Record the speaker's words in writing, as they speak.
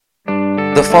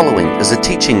The following is a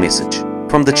teaching message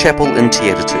from the chapel in Te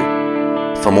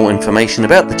Atatu. For more information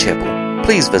about the chapel,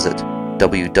 please visit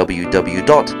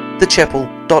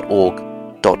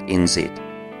www.thechapel.org.nz. A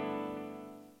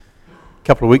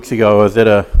couple of weeks ago I was at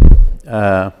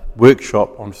a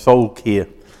workshop on soul care,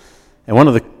 and one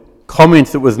of the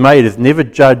comments that was made is never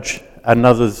judge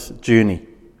another's journey.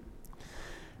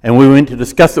 And we went to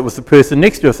discuss it with the person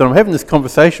next to us, and I'm having this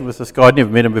conversation with this guy. I'd never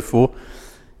met him before,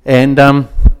 and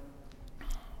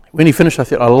when he finished I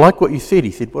said, I like what you said.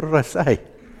 He said, what did I say?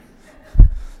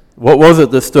 What was it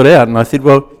that stood out? And I said,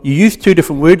 well, you used two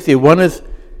different words there. One is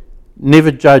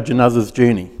never judge another's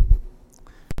journey.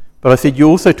 But I said, you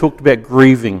also talked about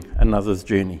grieving another's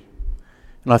journey.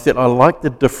 And I said, I like the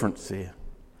difference there.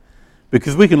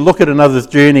 Because we can look at another's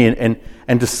journey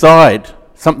and decide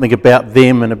something about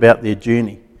them and about their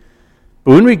journey.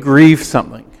 But when we grieve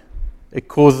something, it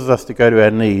causes us to go to our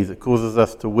knees, it causes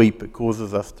us to weep, it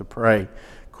causes us to pray, it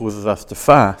causes us to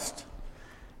fast.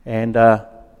 And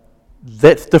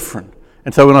that's different.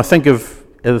 And so when I think of,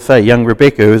 as I say, young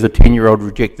Rebecca, who is a 10-year-old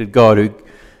rejected God, who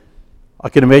I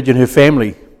can imagine her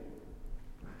family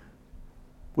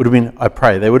would have been, I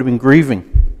pray, they would have been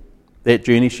grieving that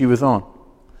journey she was on.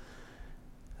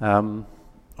 On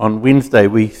Wednesday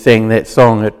we sang that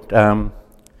song at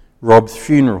Rob's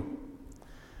funeral.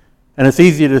 And it's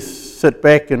easier to sit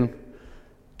back and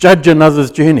judge another's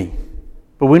journey.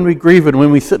 But when we grieve it, when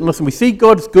we sit and listen, we see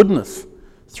God's goodness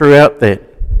throughout that.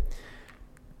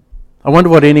 I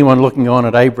wonder what anyone looking on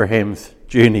at Abraham's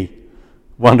journey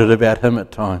wondered about him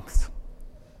at times.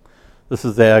 This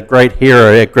is our great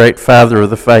hero, our great father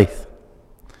of the faith.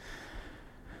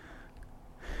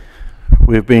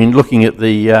 We've been looking at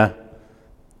the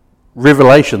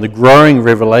revelation, the growing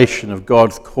revelation of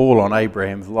God's call on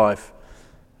Abraham's life.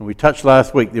 And we touched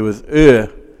last week, there was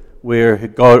where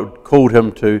God called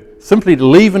him to simply to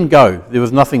leave and go. There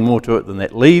was nothing more to it than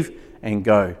that, leave and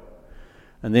go.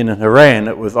 And then in Haran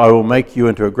it was, I will make you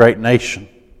into a great nation.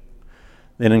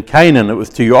 Then in Canaan it was,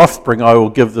 to your offspring I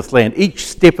will give this land. Each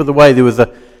step of the way there was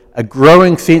a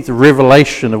growing sense of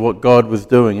revelation of what God was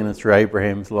doing in and through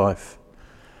Abraham's life.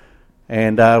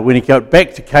 And when he got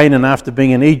back to Canaan after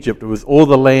being in Egypt, it was all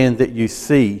the land that you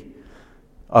see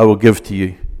I will give to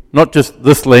you. Not just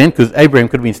this land, because Abraham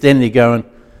could have been standing there going,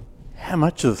 how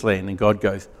much of this land? And God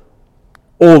goes,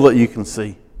 all that you can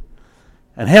see.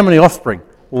 And how many offspring?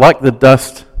 Like the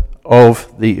dust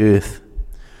of the earth.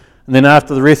 And then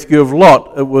after the rescue of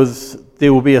Lot, it was,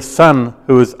 there will be a son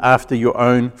who is after your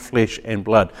own flesh and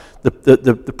blood.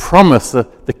 The promise,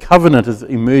 the covenant is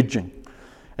emerging.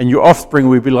 And your offspring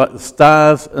will be like the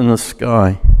stars in the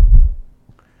sky.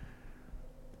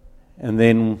 And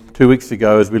then 2 weeks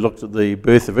ago, as we looked at the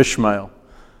birth of Ishmael,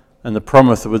 and the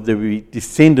promise that there would be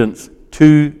descendants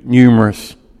too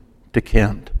numerous to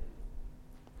count.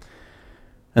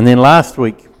 And then last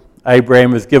week, Abraham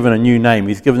was given a new name.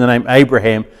 He's given the name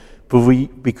Abraham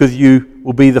because you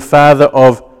will be the father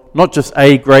of not just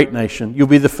a great nation, you'll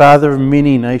be the father of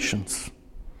many nations.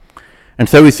 And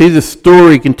so we see the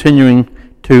story continuing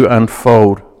to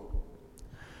unfold.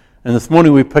 And this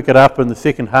morning we pick it up in the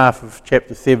second half of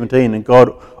chapter 17, and God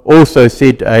also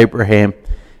said to Abraham,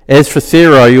 as for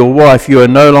Sarai, your wife, you are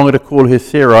no longer to call her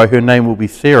Sarai, her name will be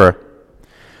Sarah.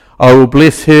 I will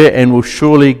bless her and will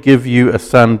surely give you a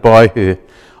son by her.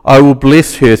 I will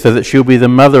bless her so that she'll be the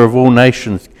mother of all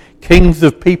nations. Kings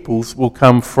of peoples will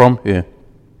come from her.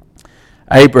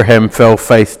 Abraham fell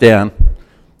face down.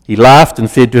 He laughed and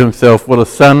said to himself, will a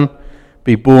son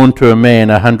be born to a man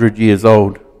 100 years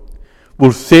old?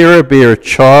 Will Sarah bear a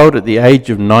child at the age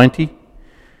of 90?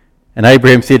 And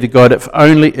Abraham said to God, if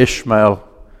only Ishmael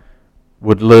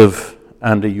would live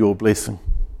under your blessing.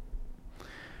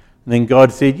 And then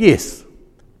God said, yes,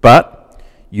 but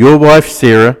your wife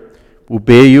Sarah will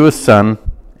bear you a son,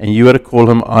 and you are to call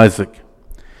him Isaac.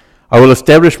 I will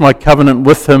establish my covenant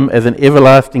with him as an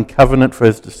everlasting covenant for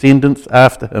his descendants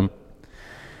after him.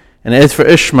 And as for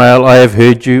Ishmael, I have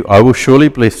heard you. I will surely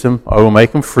bless him. I will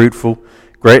make him fruitful,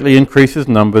 greatly increase his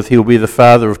numbers. He will be the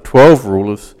father of 12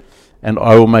 rulers, and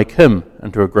I will make him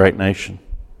into a great nation.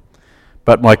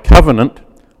 But my covenant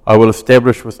I will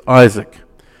establish with Isaac,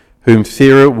 whom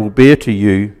Sarah will bear to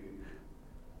you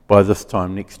by this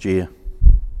time next year.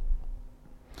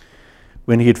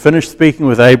 When he had finished speaking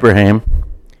with Abraham,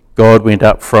 God went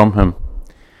up from him.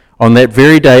 On that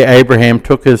very day Abraham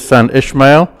took his son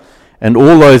Ishmael, and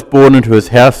all those born into his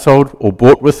household or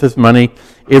bought with his money,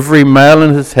 every male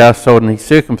in his household, and he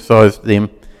circumcised them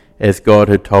as God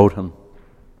had told him.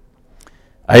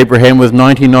 Abraham was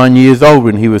 99 years old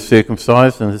when he was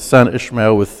circumcised, and his son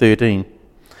Ishmael was 13.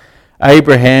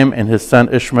 Abraham and his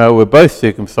son Ishmael were both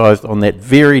circumcised on that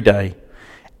very day,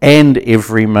 and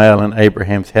every male in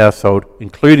Abraham's household,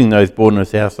 including those born in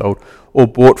his household or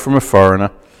bought from a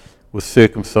foreigner, was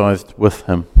circumcised with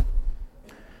him.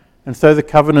 And so the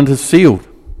covenant is sealed.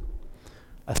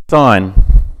 A sign.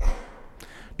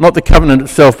 Not the covenant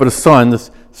itself, but a sign. This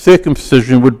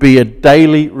circumcision would be a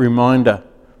daily reminder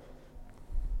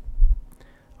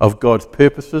of God's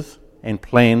purposes and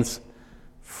plans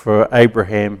for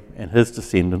Abraham and his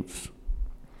descendants.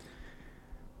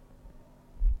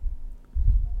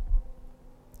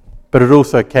 But it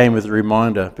also came as a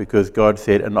reminder because God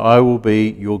said, "And I will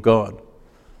be your God."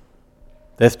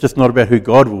 That's just not about who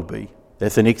God will be.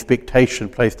 That's an expectation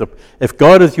placed up. If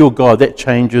God is your God, that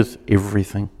changes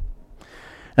everything.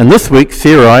 And this week,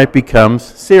 Sarai becomes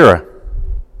Sarah.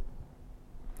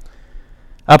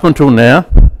 Up until now,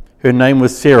 her name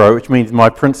was Sarah, which means my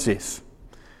princess.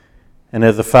 And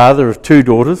as a father of 2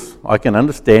 daughters, I can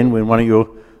understand when one of your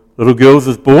little girls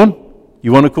is born,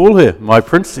 you want to call her my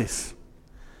princess.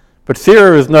 But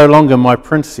Sarah is no longer my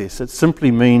princess. It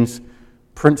simply means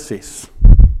princess.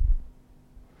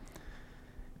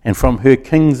 And from her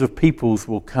kings of peoples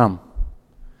will come.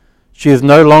 She is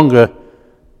no longer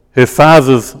her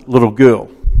father's little girl.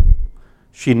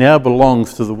 She now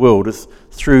belongs to the world. It's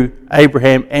through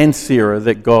Abraham and Sarah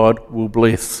that God will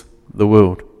bless the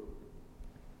world.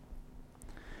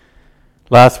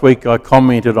 Last week I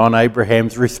commented on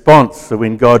Abraham's response. So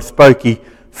when God spoke, he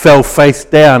fell face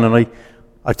down, and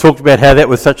I talked about how that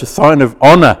was such a sign of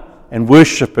honour and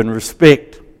worship and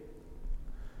respect.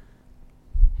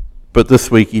 But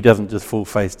this week he doesn't just fall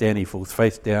face down, he falls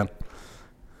face down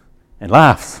and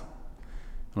laughs.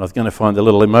 And I was going to find the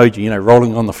little emoji,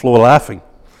 rolling on the floor laughing.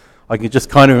 I can just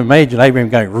kind of imagine Abraham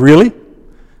going, "Really?"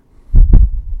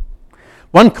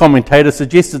 One commentator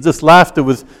suggested this laughter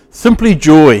was simply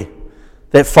joy,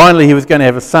 that finally he was going to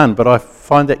have a son, but I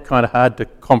find that kind of hard to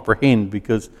comprehend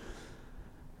because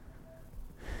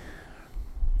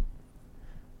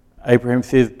Abraham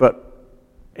says,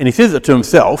 and he says it to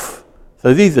himself,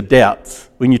 so these are doubts.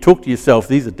 When you talk to yourself,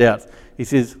 these are doubts. He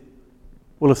says,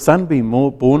 will a son be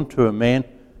born to a man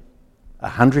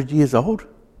 100 years old?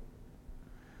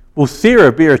 Will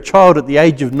Sarah bear a child at the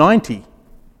age of 90?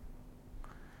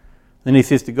 Then he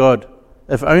says to God,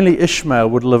 if only Ishmael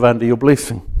would live under your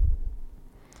blessing.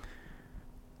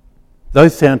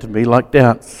 Those sound to me like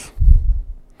doubts.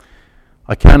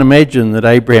 I can't imagine that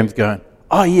Abraham's going,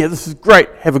 "Oh yeah, this is great,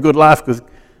 have a good laugh," because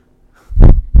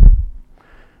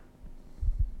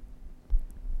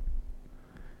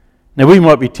now we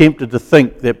might be tempted to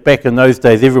think that back in those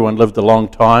days everyone lived a long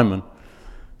time, and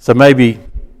so maybe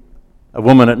a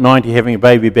woman at 90 having a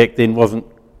baby back then wasn't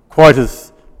quite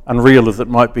as unreal as it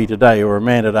might be today, or a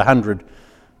man at 100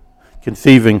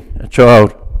 conceiving a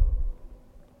child.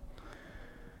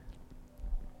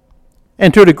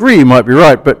 And to a degree you might be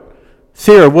right, but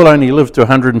Sarah will only live to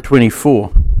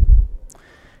 124.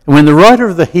 And when the writer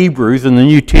of the Hebrews in the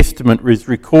New Testament is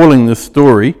recalling this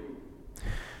story,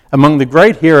 among the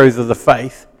great heroes of the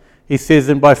faith, he says,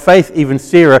 and by faith even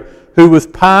Sarah, who was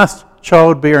past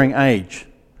childbearing age,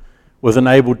 was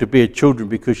enabled to bear children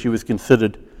because she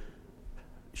considered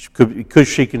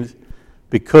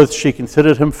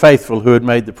him faithful who had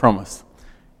made the promise.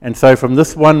 And so from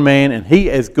this one man, and he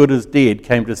as good as dead,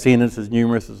 came descendants as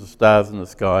numerous as the stars in the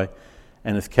sky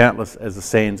and as countless as the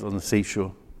sands on the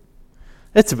seashore.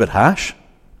 That's a bit harsh.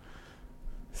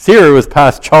 Sarah was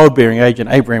past childbearing age and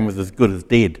Abraham was as good as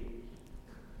dead.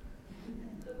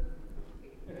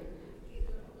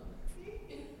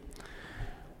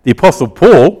 The Apostle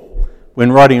Paul,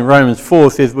 when writing in Romans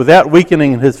 4, says, without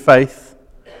weakening in his faith,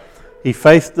 he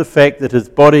faced the fact that his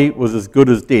body was as good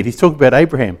as dead. He's talking about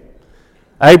Abraham.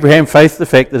 Abraham faced the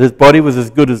fact that his body was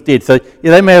as good as dead. So, yeah,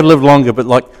 they may have lived longer,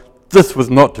 but this was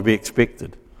not to be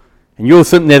expected. And you're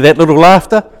sitting there, that little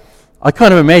laughter, I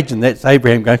kind of imagine that's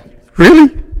Abraham going,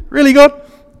 really? Really, God?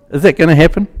 Is that going to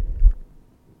happen?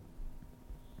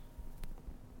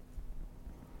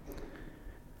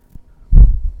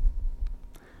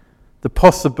 The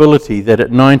possibility that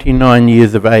at 99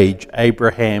 years of age,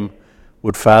 Abraham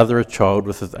would father a child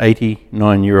with his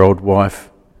 89-year-old wife.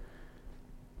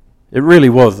 It really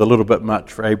was a little bit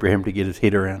much for Abraham to get his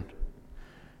head around.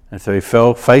 And so he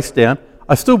fell face down.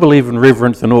 I still believe in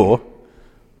reverence and awe,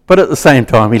 but at the same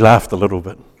time he laughed a little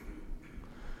bit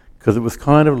because it was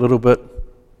kind of a little bit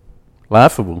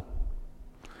laughable.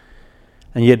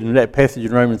 And yet in that passage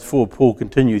in Romans 4, Paul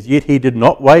continues, yet he did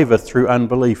not waver through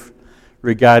unbelief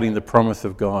regarding the promise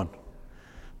of God,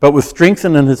 but was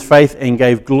strengthened in his faith and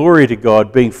gave glory to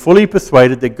God, being fully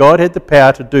persuaded that God had the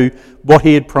power to do what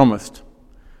he had promised.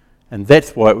 And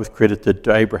that's why it was credited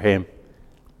to Abraham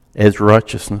as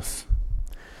righteousness.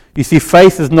 You see,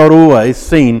 faith is not always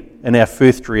seen in our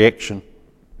first reaction.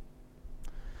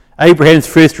 Abraham's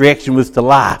first reaction was to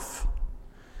laugh.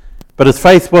 But his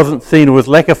faith wasn't seen, or his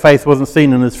lack of faith wasn't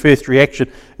seen in his first reaction.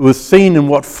 It was seen in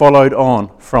what followed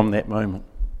on from that moment.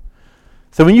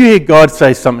 So when you hear God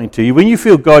say something to you, when you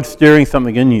feel God stirring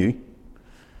something in you,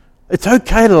 it's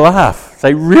okay to laugh.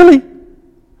 Say, really?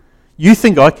 You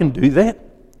think I can do that?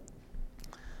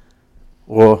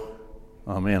 Or,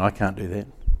 oh man, I can't do that.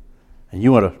 And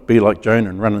you want to be like Jonah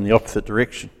and run in the opposite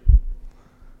direction.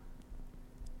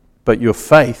 But your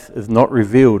faith is not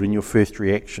revealed in your first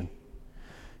reaction.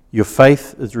 Your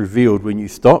faith is revealed when you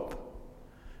stop.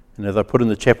 And as I put in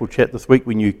the chapel chat this week,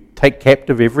 when you take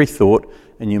captive every thought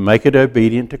and you make it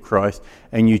obedient to Christ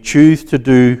and you choose to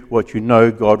do what you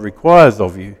know God requires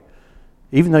of you,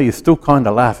 even though you're still kind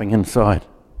of laughing inside.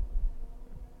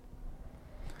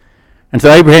 And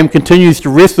so Abraham continues to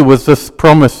wrestle with this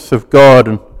promise of God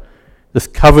and this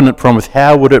covenant promise.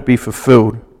 How would it be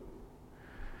fulfilled?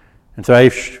 And so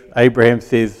Abraham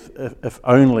says, if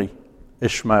only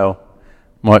Ishmael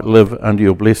might live under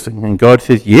your blessing. And God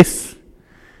says, yes,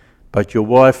 but your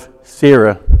wife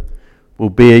Sarah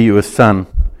will bear you a son,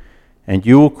 and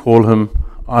you will call him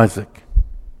Isaac.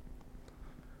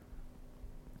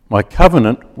 My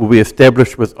covenant will be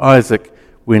established with Isaac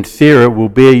when Sarah will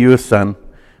bear you a son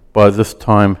by this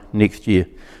time next year.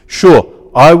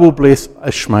 Sure, I will bless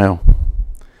Ishmael,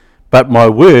 but my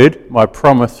word, my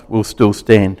promise will still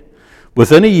stand.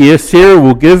 Within a year, Sarah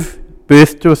will give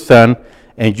birth to a son,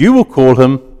 and you will call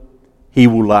him, he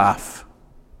will laugh.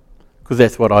 Because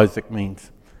that's what Isaac means.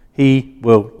 He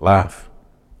will laugh.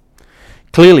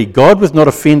 Clearly, God was not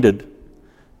offended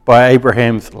by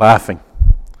Abraham's laughing,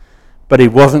 but he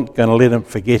wasn't going to let him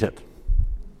forget it.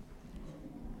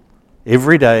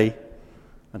 Every day,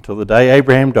 until the day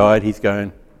Abraham died, he's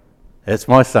going, that's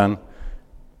my son.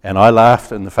 And I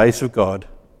laughed in the face of God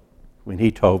when he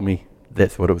told me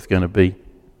that's what it was going to be.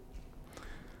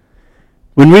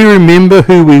 When we remember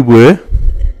who we were,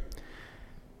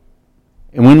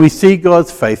 and when we see God's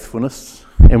faithfulness,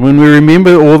 and when we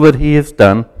remember all that he has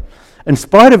done, in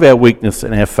spite of our weakness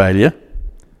and our failure,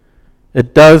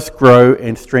 it does grow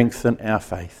and strengthen our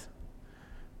faith.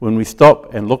 When we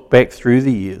stop and look back through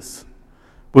the years,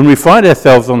 when we find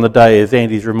ourselves on the day, as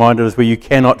Andy's reminded us, where you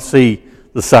cannot see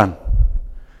the sun,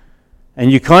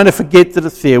 and you kind of forget that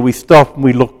it's there, we stop and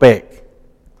we look back,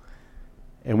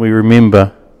 and we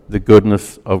remember the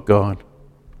goodness of God.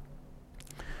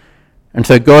 And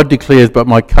so God declares, but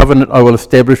my covenant I will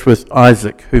establish with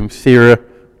Isaac, whom Sarah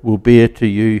will bear to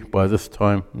you by this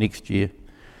time next year.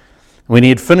 When he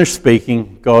had finished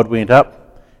speaking, God went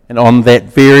up, and on that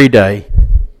very day,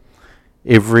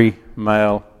 every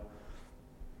male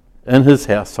in his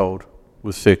household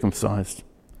was circumcised.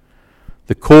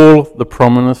 The call, the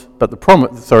promise,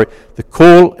 the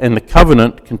call and the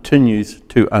covenant continues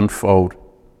to unfold.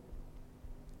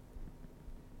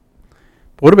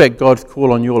 But what about God's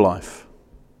call on your life?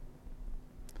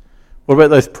 What about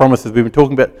those promises we've been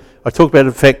talking about? I talk about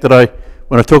the fact that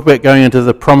when I talk about going into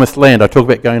the promised land, I talk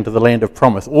about going into the land of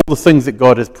promise. All the things that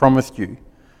God has promised you,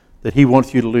 that he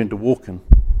wants you to learn to walk in.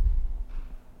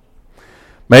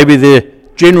 Maybe they're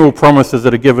general promises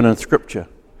that are given in Scripture.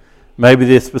 Maybe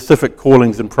they're specific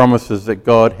callings and promises that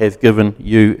God has given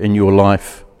you in your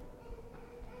life.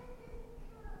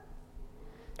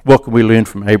 What can we learn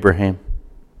from Abraham?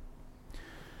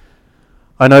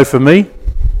 I know for me,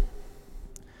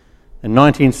 in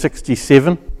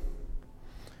 1967,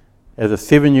 as a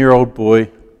 7-year-old boy,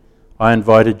 I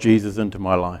invited Jesus into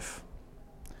my life.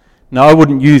 Now, I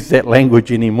wouldn't use that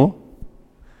language anymore,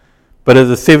 but as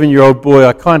a 7-year-old boy,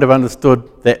 I kind of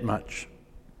understood that much.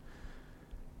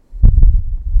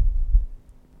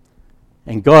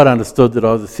 And God understood that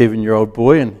I was a 7-year-old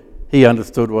boy, and he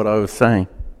understood what I was saying.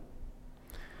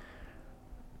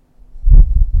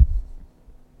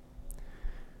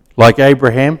 Like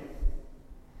Abraham,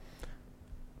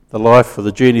 the life or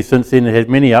the journey since then has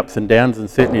many ups and downs and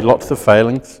certainly lots of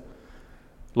failings,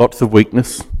 lots of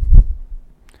weakness.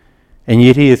 And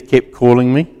yet he has kept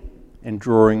calling me and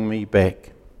drawing me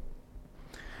back.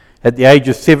 At the age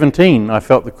of 17, I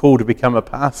felt the call to become a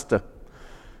pastor.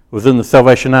 Within the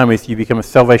Salvation Army, so you become a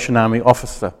Salvation Army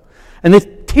officer. And there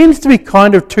tends to be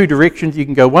kind of two directions you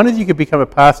can go. One is you could become a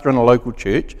pastor in a local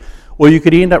church, or you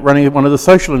could end up running one of the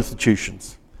social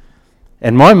institutions.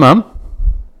 And my mum,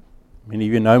 many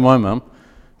of you know my mum,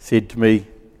 said to me,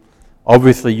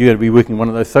 obviously you're going to be working in one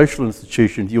of those social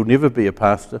institutions. You'll never be a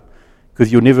pastor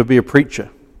because you'll never be a preacher.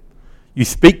 You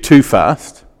speak too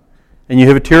fast and you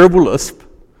have a terrible lisp,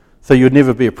 so you'll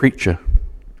never be a preacher.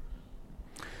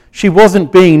 She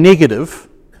wasn't being negative.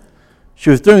 she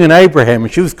was doing an Abraham,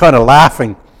 and she was kind of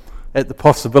laughing at the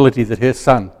possibility that her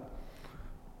son,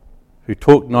 who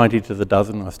talked 90 to the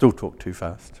dozen, I still talk too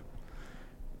fast,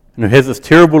 and who has this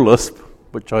terrible lisp,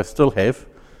 which I still have,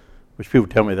 which people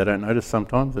tell me they don't notice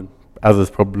sometimes, and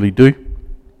others probably do.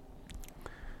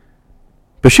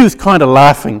 But she was kind of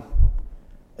laughing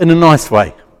in a nice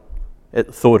way at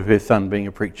the thought of her son being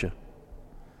a preacher.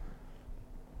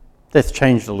 That's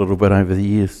changed a little bit over the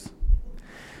years.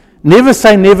 Never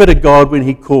say never to God when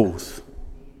he calls.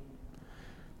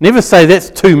 Never say that's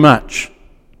too much.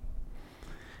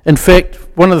 In fact,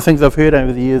 one of the things I've heard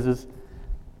over the years is,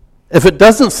 if it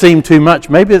doesn't seem too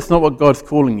much, maybe it's not what God's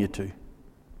calling you to.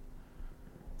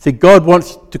 See, God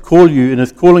wants to call you and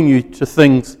is calling you to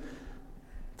things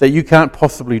that you can't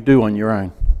possibly do on your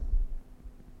own.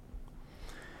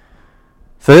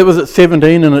 So that was at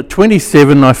 17, and at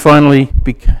 27 I finally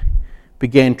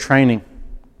began training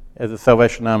as a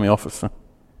Salvation Army officer.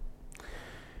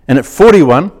 And at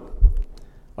 41,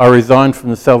 I resigned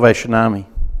from the Salvation Army.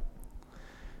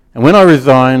 And when I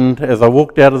resigned, as I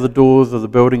walked out of the doors of the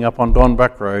building up on Don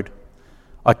Buck Road,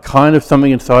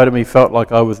 something inside of me felt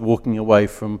like I was walking away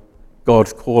from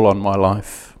God's call on my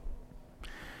life.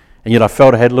 And yet I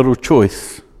felt I had little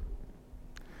choice.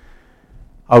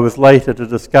 I was later to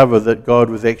discover that God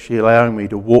was actually allowing me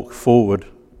to walk forward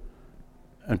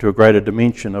into a greater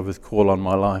dimension of his call on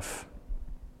my life.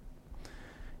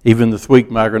 Even this week,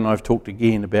 Margaret and I have talked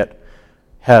again about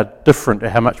how different,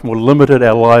 how much more limited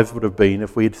our lives would have been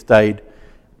if we had stayed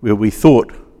where we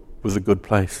thought was a good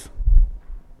place.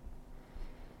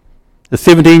 The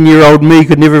 17-year-old me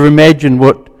could never have imagined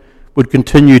what would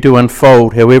continue to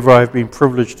unfold. However, I have been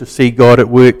privileged to see God at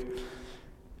work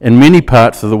in many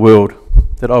parts of the world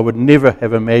that I would never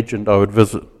have imagined I would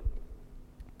visit.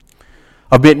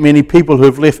 I've met many people who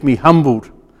have left me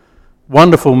humbled,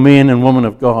 wonderful men and women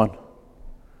of God.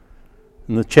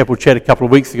 In the chapel chat a couple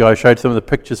of weeks ago, I showed some of the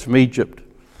pictures from Egypt.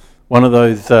 One of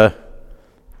those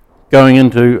going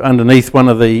into underneath one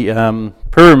of the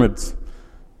pyramids.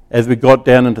 As we got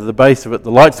down into the base of it,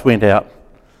 the lights went out.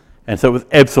 And so it was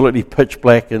absolutely pitch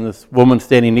black, and this woman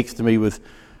standing next to me was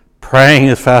praying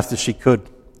as fast as she could.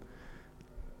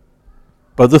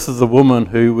 But this is a woman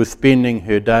who was spending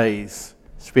her days,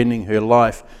 spending her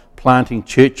life planting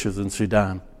churches in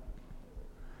Sudan.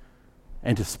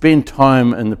 And to spend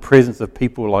time in the presence of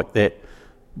people like that,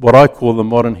 what I call the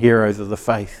modern heroes of the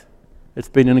faith, it's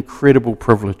been an incredible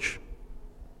privilege.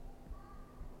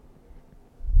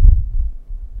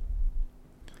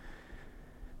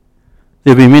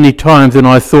 There have been many times when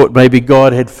I thought maybe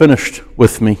God had finished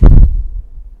with me.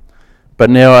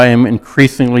 But now I am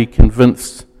increasingly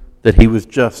convinced that he was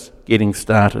just getting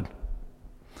started.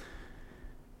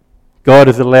 God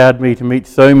has allowed me to meet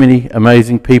so many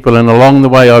amazing people, and along the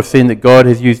way I've seen that God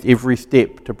has used every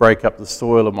step to break up the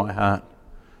soil of my heart,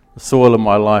 the soil of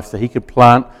my life, so he could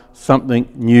plant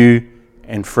something new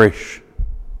and fresh.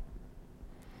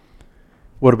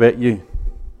 What about you?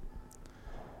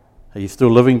 Are you still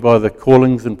living by the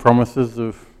callings and promises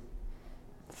of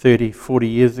 30, 40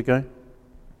 years ago?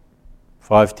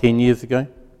 5, 10 years ago?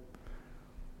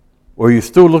 Or are you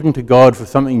still looking to God for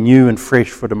something new and fresh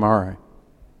for tomorrow?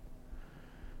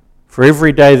 For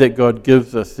every day that God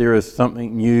gives us, there is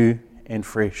something new and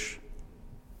fresh.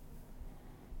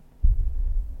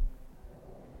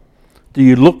 Do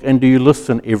you look and do you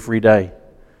listen every day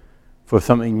for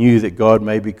something new that God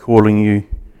may be calling you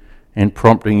and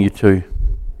prompting you to?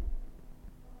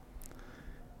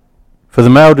 For the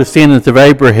male descendants of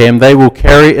Abraham, they will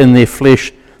carry in their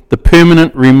flesh the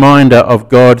permanent reminder of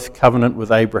God's covenant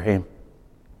with Abraham.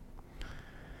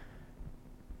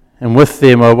 And with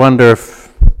them, I wonder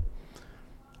if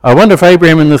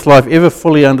Abraham in this life ever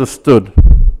fully understood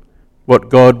what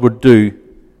God would do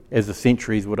as the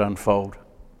centuries would unfold.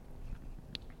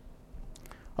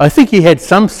 I think he had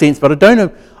some sense, but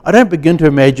I don't begin to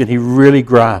imagine he really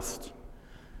grasped.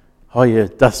 Oh yeah,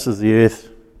 dust is the earth,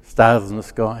 stars in the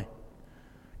sky.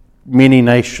 Many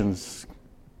nations,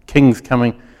 kings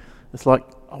coming. It's like,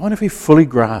 I wonder if he fully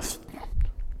grasped.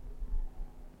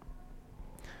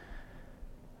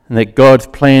 And that God's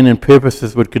plan and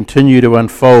purposes would continue to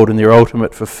unfold, and their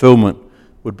ultimate fulfillment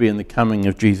would be in the coming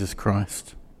of Jesus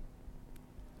Christ.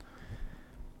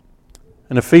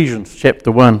 In Ephesians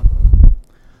chapter 1,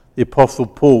 the Apostle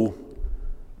Paul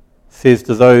says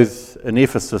to those in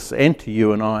Ephesus and to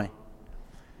you and I,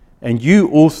 "And you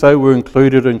also were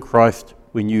included in Christ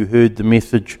when you heard the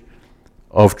message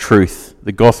of truth,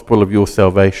 the gospel of your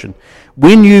salvation.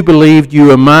 When you believed, you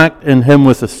were marked in him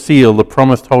with a seal, the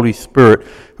promised Holy Spirit,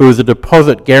 who is a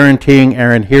deposit guaranteeing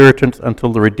our inheritance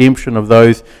until the redemption of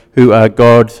those who are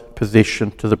God's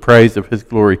possession, to the praise of his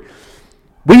glory."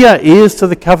 We are heirs to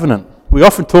the covenant. We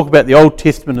often talk about the Old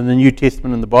Testament and the New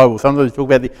Testament in the Bible. Sometimes we talk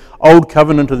about the Old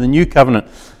Covenant and the New Covenant.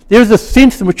 There is a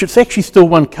sense in which it's actually still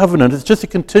one covenant. It's just a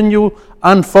continual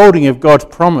unfolding of God's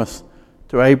promise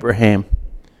to Abraham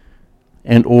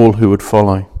and all who would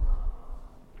follow.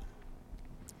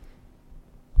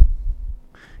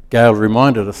 Gail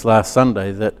reminded us last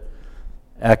Sunday that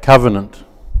our covenant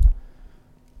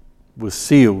was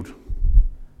sealed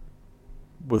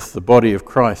with the body of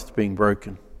Christ being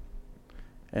broken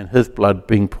and his blood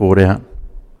being poured out.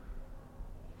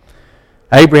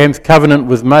 Abraham's covenant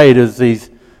was made as these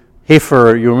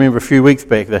heifer, you remember a few weeks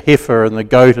back, the heifer and the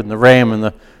goat and the ram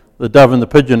and the dove and the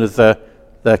pigeon, as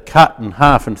they're cut in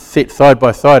half and set side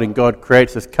by side, and God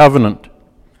creates this covenant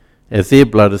as their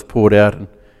blood is poured out. And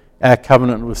our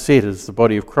covenant was set as the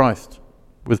body of Christ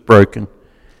was broken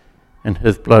and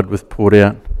his blood was poured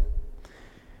out.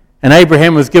 And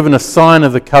Abraham was given a sign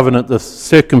of the covenant, the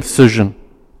circumcision,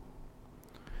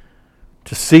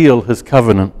 to seal his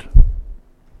covenant.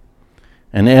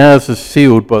 And ours is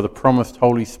sealed by the promised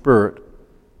Holy Spirit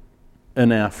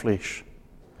in our flesh.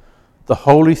 The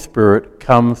Holy Spirit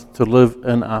comes to live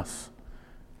in us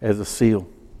as a seal.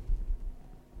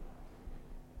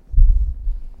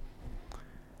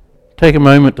 Take a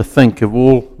moment to think of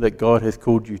all that God has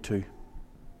called you to.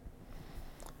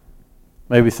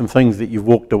 Maybe some things that you've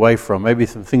walked away from. Maybe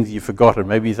some things you've forgotten.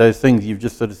 Maybe those things you've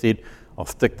just sort of said, I'll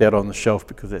stick that on the shelf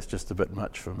because that's just a bit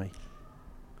much for me.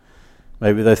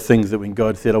 Maybe those things that when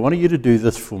God said, I want you to do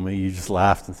this for me, you just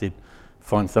laughed and said,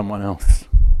 find someone else.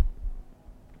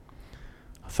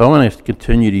 So I want to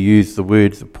continue to use the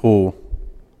words of Paul,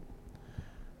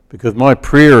 because my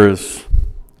prayer is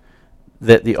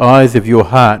that the eyes of your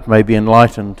heart may be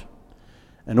enlightened,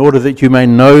 in order that you may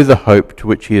know the hope to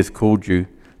which he has called you,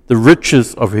 the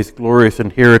riches of his glorious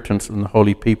inheritance in the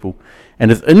holy people,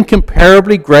 and his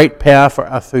incomparably great power for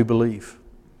us who believe.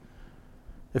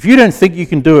 If you don't think you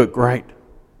can do it, great.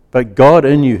 But God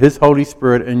in you, his Holy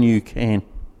Spirit in you, can.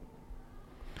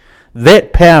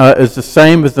 That power is the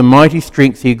same as the mighty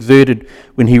strength he exerted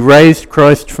when he raised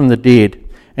Christ from the dead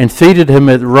and seated him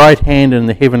at the right hand in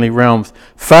the heavenly realms,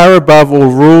 far above all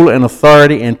rule and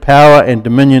authority and power and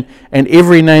dominion and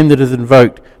every name that is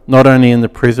invoked, not only in the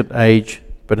present age,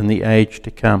 but in the age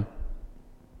to come.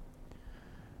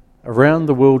 Around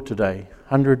the world today,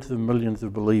 hundreds of millions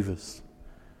of believers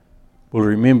will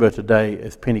remember today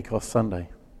as Pentecost Sunday,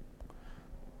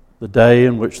 the day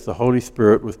in which the Holy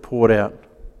Spirit was poured out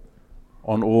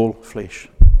on all flesh.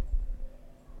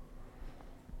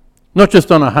 Not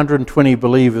just on 120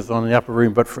 believers on the upper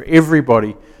room, but for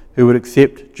everybody who would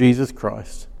accept Jesus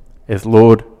Christ as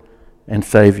Lord and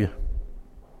Saviour.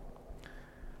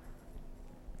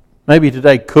 Maybe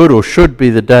today could or should be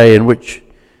the day in which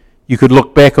you could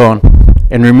look back on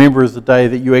and remember as the day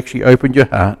that you actually opened your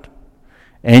heart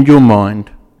and your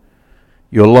mind,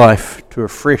 your life, to a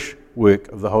fresh work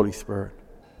of the Holy Spirit.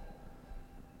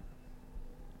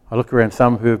 I look around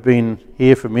some who have been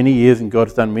here for many years and God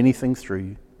has done many things through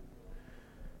you.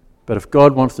 But if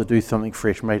God wants to do something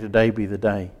fresh, may today be the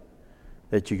day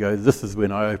that you go, this is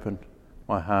when I open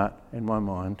my heart and my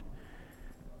mind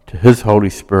to his Holy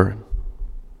Spirit.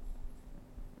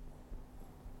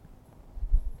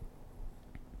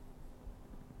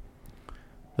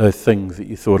 Those things that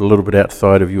you thought a little bit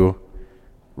outside of your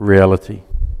reality.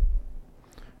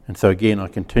 And so again, I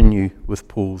continue with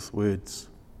Paul's words.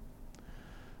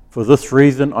 For this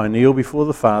reason I kneel before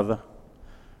the Father,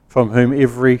 from whom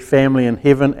every family in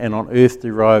heaven and on earth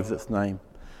derives its name.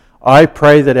 I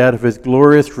pray that out of his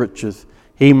glorious riches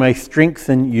he may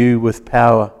strengthen you with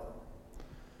power,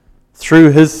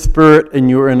 through his Spirit in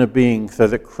your inner being, so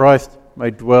that Christ may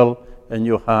dwell in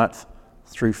your hearts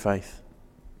through faith.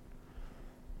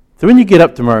 So when you get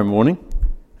up tomorrow morning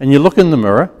and you look in the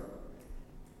mirror,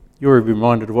 you're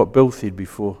reminded of what Bill said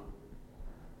before,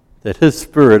 that his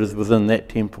Spirit is within that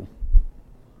temple.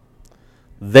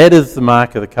 That is the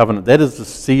mark of the covenant. That is the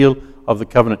seal of the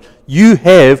covenant. You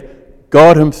have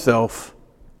God himself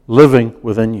living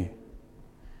within you.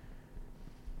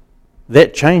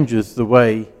 That changes the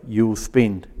way you will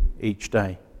spend each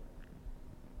day.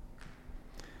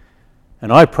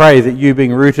 And I pray that you,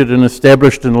 being rooted and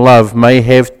established in love, may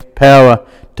have power,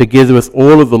 together with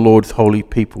all of the Lord's holy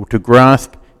people, to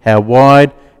grasp how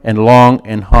wide and long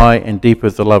and high and deep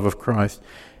is the love of Christ,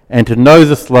 and to know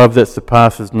this love that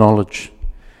surpasses knowledge,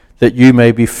 that you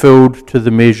may be filled to the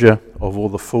measure of all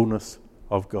the fullness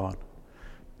of God.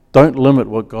 Don't limit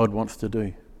what God wants to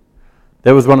do.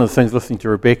 That was one of the things listening to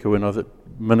Rebecca when I was at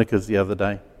Minika's the other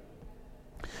day.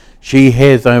 She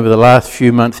has, over the last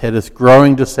few months, had this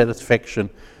growing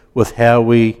dissatisfaction with how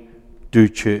we do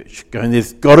church. Going,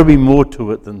 there's got to be more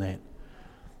to it than that.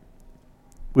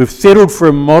 We've settled for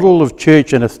a model of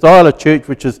church and a style of church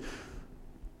which is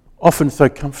often so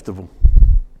comfortable.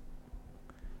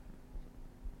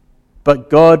 But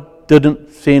God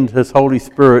didn't send His Holy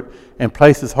Spirit and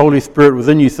place His Holy Spirit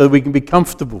within you so that we can be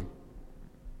comfortable.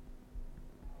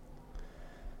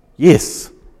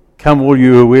 Yes, come all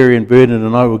you who are weary and burdened,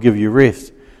 and I will give you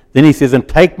rest. Then He says, and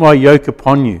take my yoke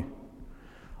upon you.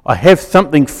 I have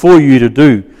something for you to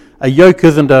do. A yoke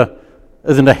isn't a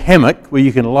hammock where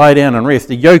you can lie down and rest.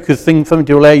 A yoke is something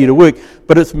to allow you to work,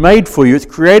 but it's made for you, it's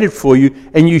created for you,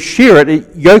 and you share it. A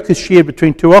yoke is shared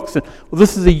between two oxen. Well,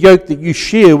 this is a yoke that you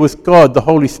share with God, the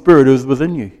Holy Spirit who is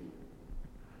within you.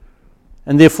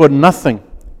 And therefore nothing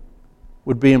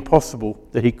would be impossible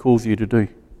that He calls you to do.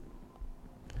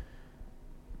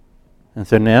 And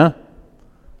so now,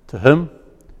 to Him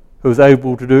who is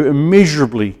able to do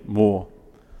immeasurably more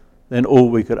than all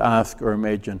we could ask or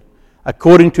imagine,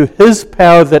 according to His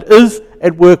power that is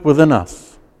at work within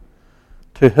us,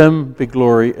 to Him be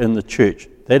glory in the church,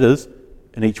 that is,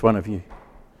 in each one of you,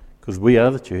 because we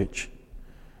are the church,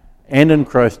 and in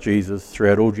Christ Jesus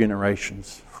throughout all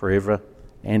generations, forever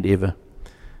and ever.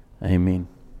 Amen.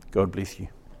 God bless you.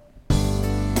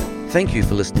 Thank you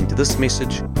for listening to this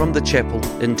message from the chapel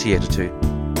in Te Atatu.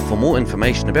 For more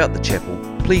information about the chapel,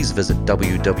 please visit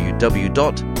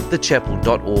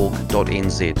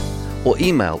www.thechapel.org.nz or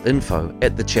email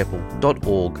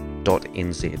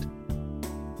info@thechapel.org.nz.